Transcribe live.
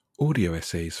Audio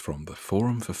essays from the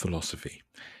Forum for Philosophy,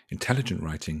 intelligent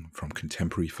writing from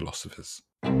contemporary philosophers.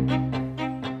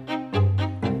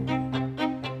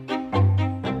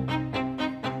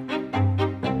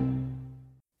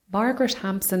 Margaret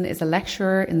Hampson is a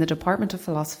lecturer in the Department of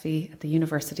Philosophy at the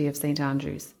University of St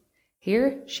Andrews.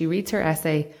 Here, she reads her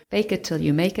essay, Fake It Till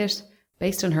You Make It,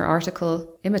 based on her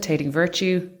article, Imitating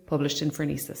Virtue, published in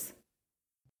Phronesis.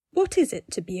 What is it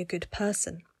to be a good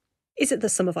person? Is it the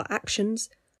sum of our actions,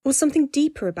 or something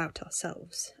deeper about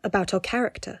ourselves, about our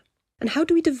character? And how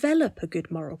do we develop a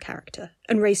good moral character,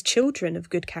 and raise children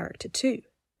of good character too?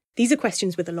 These are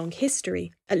questions with a long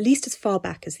history, at least as far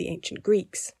back as the ancient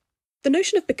Greeks. The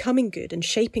notion of becoming good and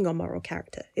shaping our moral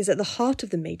character is at the heart of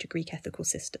the major Greek ethical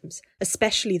systems,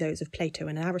 especially those of Plato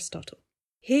and Aristotle.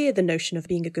 Here, the notion of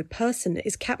being a good person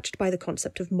is captured by the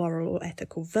concept of moral or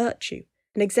ethical virtue,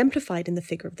 and exemplified in the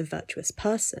figure of the virtuous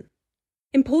person.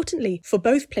 Importantly, for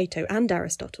both Plato and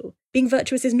Aristotle, being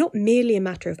virtuous is not merely a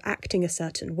matter of acting a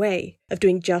certain way, of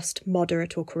doing just,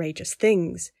 moderate or courageous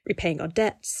things, repaying our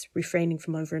debts, refraining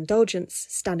from overindulgence,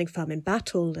 standing firm in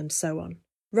battle, and so on.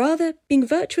 Rather, being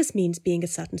virtuous means being a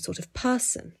certain sort of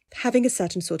person, having a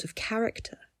certain sort of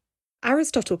character.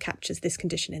 Aristotle captures this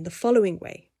condition in the following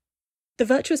way. The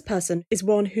virtuous person is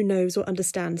one who knows or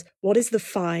understands what is the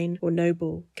fine or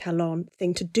noble, kalon,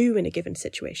 thing to do in a given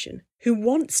situation, who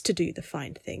wants to do the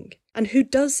fine thing, and who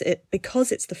does it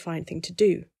because it's the fine thing to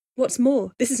do. What's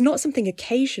more, this is not something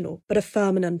occasional, but a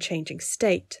firm and unchanging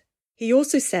state. He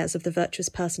also says of the virtuous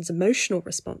person's emotional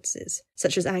responses,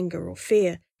 such as anger or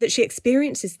fear, that she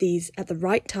experiences these at the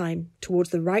right time,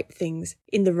 towards the right things,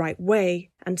 in the right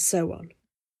way, and so on.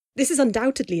 This is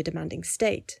undoubtedly a demanding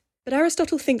state. But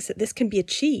Aristotle thinks that this can be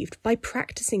achieved by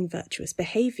practicing virtuous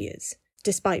behaviours,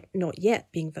 despite not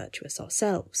yet being virtuous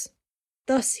ourselves.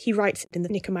 Thus, he writes in the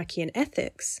Nicomachean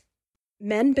Ethics,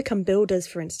 men become builders,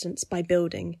 for instance, by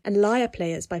building, and lyre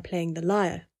players by playing the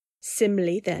lyre.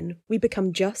 Similarly, then, we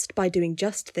become just by doing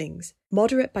just things,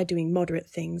 moderate by doing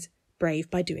moderate things, brave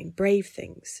by doing brave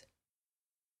things.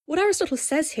 What Aristotle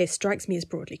says here strikes me as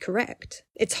broadly correct.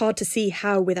 It's hard to see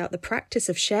how, without the practice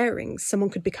of sharing, someone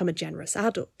could become a generous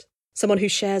adult. Someone who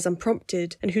shares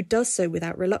unprompted and who does so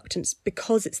without reluctance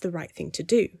because it's the right thing to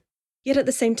do. Yet at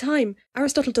the same time,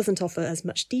 Aristotle doesn't offer as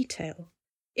much detail.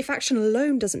 If action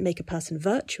alone doesn't make a person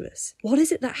virtuous, what is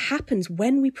it that happens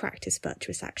when we practice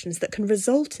virtuous actions that can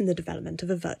result in the development of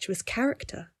a virtuous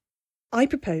character? I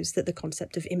propose that the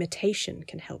concept of imitation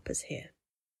can help us here.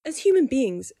 As human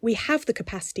beings, we have the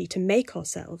capacity to make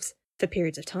ourselves, for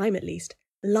periods of time at least,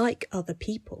 like other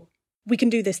people. We can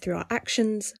do this through our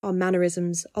actions, our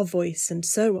mannerisms, our voice, and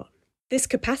so on. This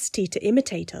capacity to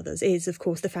imitate others is, of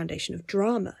course, the foundation of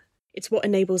drama. It's what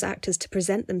enables actors to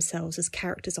present themselves as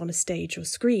characters on a stage or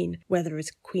screen, whether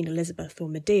as Queen Elizabeth or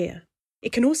Medea.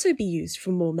 It can also be used for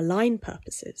more malign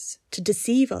purposes, to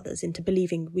deceive others into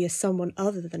believing we are someone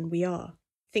other than we are.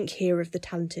 Think here of the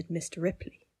talented Mr.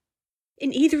 Ripley.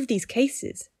 In either of these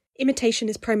cases, imitation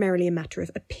is primarily a matter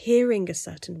of appearing a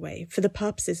certain way for the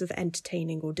purposes of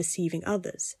entertaining or deceiving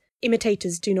others.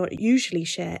 Imitators do not usually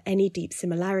share any deep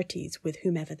similarities with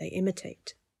whomever they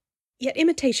imitate. Yet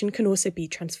imitation can also be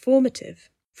transformative,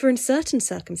 for in certain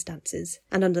circumstances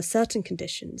and under certain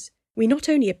conditions, we not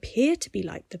only appear to be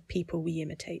like the people we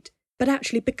imitate, but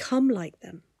actually become like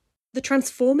them. The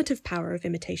transformative power of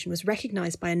imitation was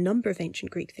recognised by a number of ancient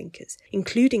Greek thinkers,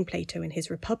 including Plato in his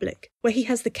Republic, where he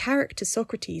has the character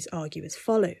Socrates argue as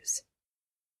follows.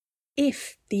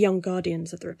 If the young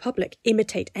guardians of the Republic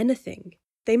imitate anything,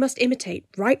 they must imitate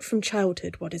right from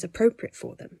childhood what is appropriate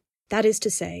for them. That is to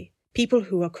say, people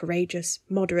who are courageous,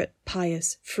 moderate,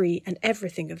 pious, free, and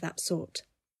everything of that sort.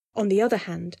 On the other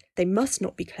hand, they must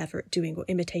not be clever at doing or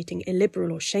imitating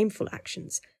illiberal or shameful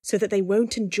actions, so that they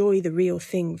won't enjoy the real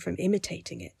thing from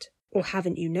imitating it. Or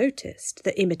haven't you noticed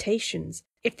that imitations,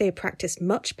 if they are practiced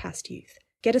much past youth,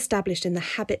 get established in the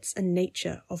habits and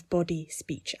nature of body,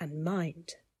 speech, and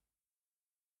mind?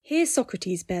 Here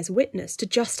Socrates bears witness to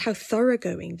just how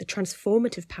thoroughgoing the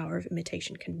transformative power of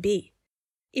imitation can be.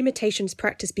 Imitations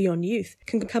practiced beyond youth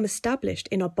can become established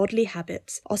in our bodily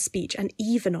habits, our speech, and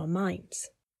even our minds.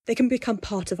 They can become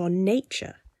part of our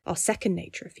nature, our second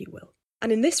nature, if you will.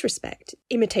 And in this respect,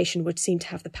 imitation would seem to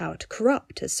have the power to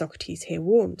corrupt, as Socrates here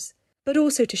warns, but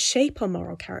also to shape our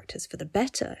moral characters for the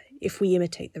better if we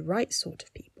imitate the right sort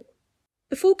of people.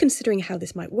 Before considering how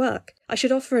this might work, I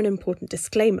should offer an important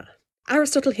disclaimer.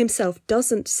 Aristotle himself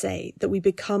doesn't say that we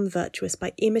become virtuous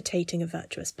by imitating a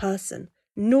virtuous person,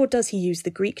 nor does he use the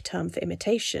Greek term for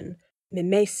imitation,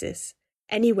 mimesis,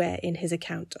 anywhere in his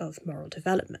account of moral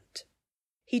development.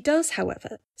 He does,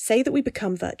 however, say that we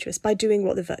become virtuous by doing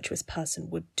what the virtuous person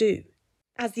would do.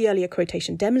 As the earlier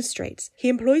quotation demonstrates, he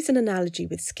employs an analogy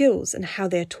with skills and how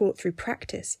they are taught through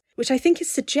practice, which I think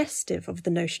is suggestive of the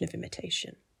notion of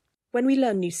imitation. When we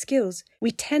learn new skills,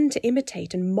 we tend to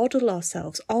imitate and model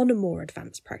ourselves on a more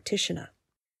advanced practitioner.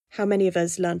 How many of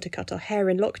us learned to cut our hair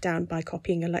in lockdown by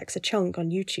copying Alexa Chung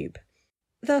on YouTube?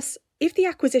 Thus, if the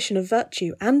acquisition of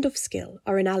virtue and of skill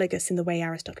are analogous in the way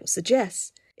Aristotle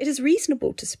suggests, it is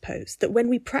reasonable to suppose that when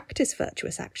we practice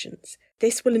virtuous actions,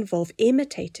 this will involve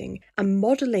imitating and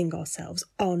modelling ourselves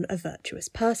on a virtuous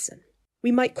person.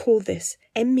 We might call this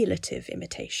emulative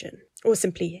imitation, or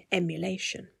simply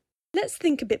emulation. Let's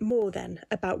think a bit more then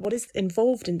about what is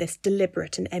involved in this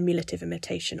deliberate and emulative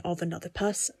imitation of another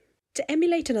person. To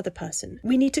emulate another person,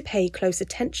 we need to pay close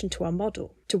attention to our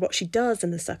model, to what she does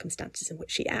and the circumstances in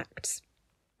which she acts.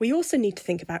 We also need to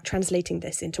think about translating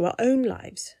this into our own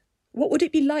lives. What would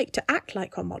it be like to act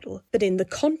like our model, but in the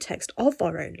context of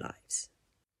our own lives?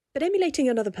 But emulating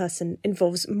another person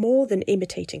involves more than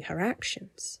imitating her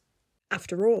actions.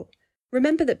 After all,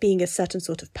 remember that being a certain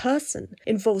sort of person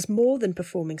involves more than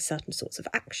performing certain sorts of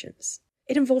actions.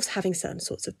 It involves having certain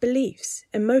sorts of beliefs,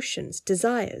 emotions,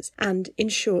 desires, and, in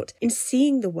short, in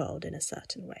seeing the world in a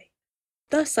certain way.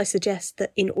 Thus, I suggest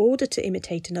that in order to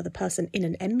imitate another person in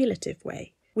an emulative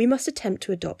way, we must attempt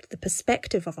to adopt the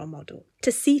perspective of our model,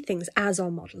 to see things as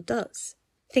our model does.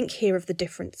 Think here of the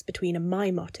difference between a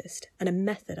mime artist and a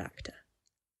method actor.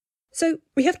 So,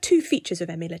 we have two features of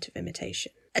emulative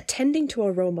imitation: attending to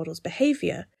our role model's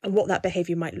behaviour and what that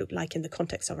behaviour might look like in the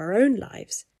context of our own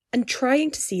lives, and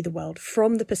trying to see the world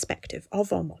from the perspective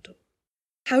of our model.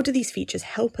 How do these features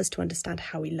help us to understand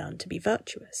how we learn to be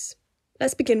virtuous?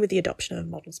 Let's begin with the adoption of a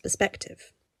model's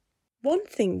perspective. One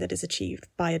thing that is achieved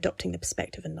by adopting the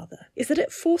perspective of another is that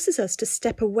it forces us to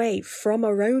step away from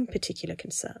our own particular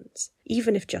concerns,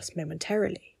 even if just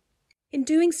momentarily. In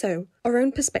doing so, our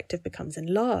own perspective becomes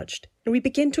enlarged, and we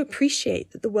begin to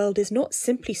appreciate that the world is not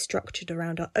simply structured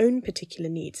around our own particular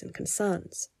needs and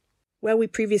concerns. Where we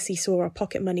previously saw our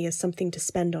pocket money as something to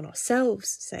spend on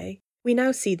ourselves, say, we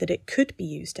now see that it could be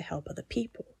used to help other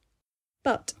people.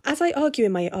 But, as I argue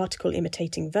in my article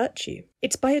Imitating Virtue,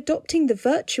 it's by adopting the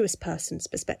virtuous person's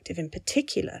perspective in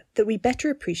particular that we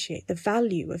better appreciate the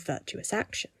value of virtuous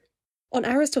action. On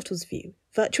Aristotle's view,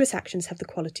 virtuous actions have the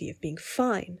quality of being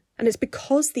fine, and it's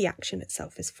because the action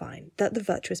itself is fine that the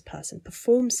virtuous person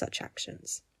performs such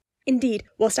actions. Indeed,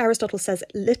 whilst Aristotle says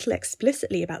little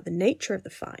explicitly about the nature of the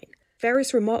fine,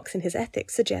 various remarks in his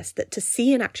Ethics suggest that to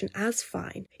see an action as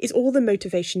fine is all the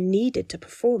motivation needed to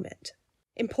perform it.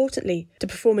 Importantly, to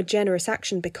perform a generous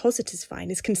action because it is fine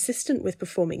is consistent with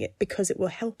performing it because it will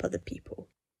help other people.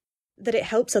 That it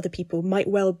helps other people might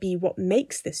well be what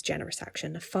makes this generous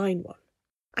action a fine one.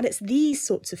 And it's these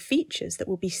sorts of features that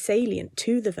will be salient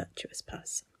to the virtuous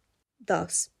person.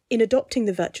 Thus, in adopting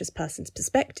the virtuous person's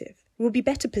perspective, we will be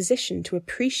better positioned to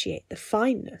appreciate the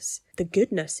fineness, the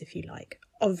goodness, if you like,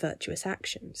 of virtuous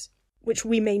actions, which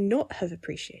we may not have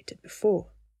appreciated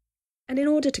before. And in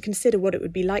order to consider what it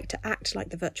would be like to act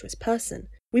like the virtuous person,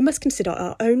 we must consider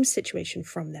our own situation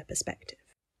from their perspective.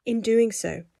 In doing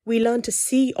so, we learn to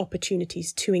see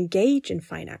opportunities to engage in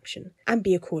fine action and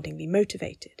be accordingly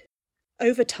motivated.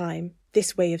 Over time,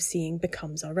 this way of seeing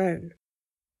becomes our own.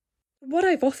 What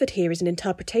I've offered here is an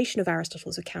interpretation of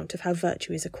Aristotle's account of how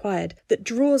virtue is acquired that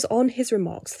draws on his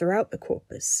remarks throughout the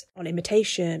corpus, on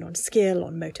imitation, on skill,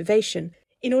 on motivation,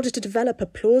 in order to develop a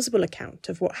plausible account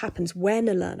of what happens when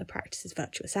a learner practices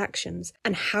virtuous actions,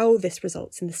 and how this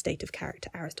results in the state of character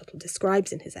Aristotle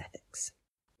describes in his Ethics.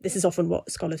 This is often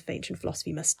what scholars of ancient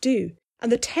philosophy must do,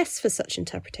 and the tests for such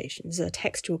interpretations are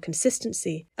textual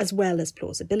consistency as well as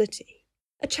plausibility.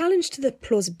 A challenge to the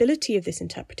plausibility of this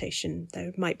interpretation,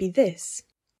 though, might be this: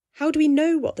 how do we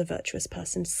know what the virtuous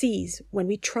person sees when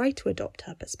we try to adopt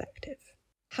her perspective?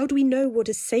 How do we know what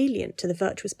is salient to the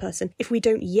virtuous person if we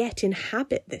don't yet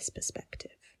inhabit this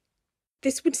perspective?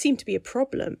 This would seem to be a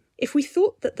problem if we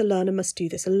thought that the learner must do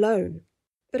this alone.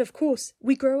 But of course,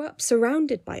 we grow up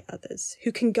surrounded by others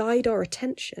who can guide our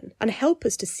attention and help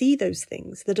us to see those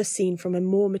things that are seen from a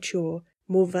more mature,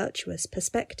 more virtuous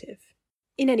perspective.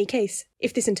 In any case,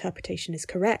 if this interpretation is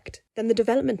correct, then the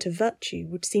development of virtue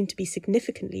would seem to be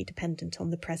significantly dependent on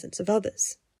the presence of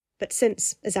others. But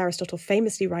since, as Aristotle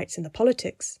famously writes in the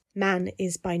Politics, man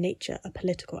is by nature a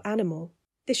political animal,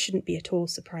 this shouldn't be at all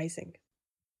surprising.